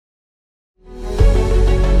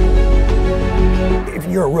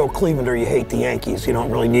you're a real Clevelander, you hate the Yankees. You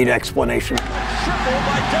don't really need explanation.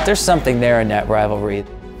 There's something there in that rivalry.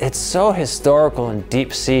 It's so historical and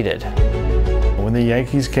deep-seated. When the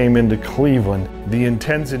Yankees came into Cleveland, the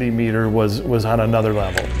intensity meter was on another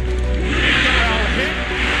level.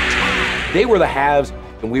 They were the haves,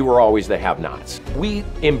 and we were always the have-nots. We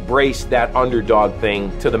embraced that underdog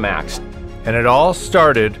thing to the max. And it all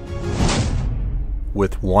started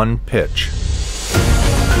with one pitch.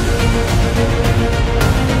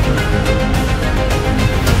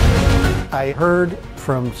 I heard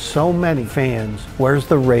from so many fans, where's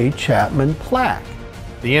the Ray Chapman plaque?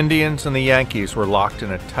 The Indians and the Yankees were locked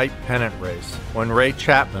in a tight pennant race when Ray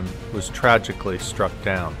Chapman was tragically struck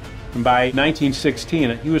down. And by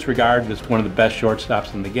 1916, he was regarded as one of the best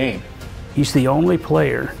shortstops in the game. He's the only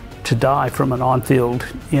player to die from an on-field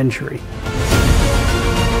injury.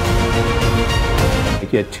 You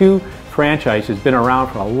had two franchises been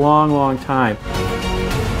around for a long, long time.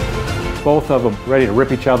 Both of them ready to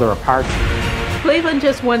rip each other apart. Cleveland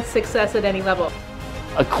just wants success at any level.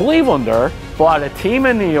 A Clevelander bought a team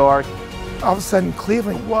in New York. All of a sudden,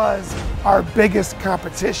 Cleveland was our biggest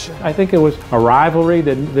competition. I think it was a rivalry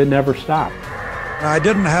that never stopped. I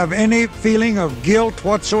didn't have any feeling of guilt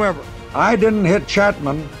whatsoever. I didn't hit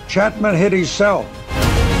Chapman. Chapman hit himself.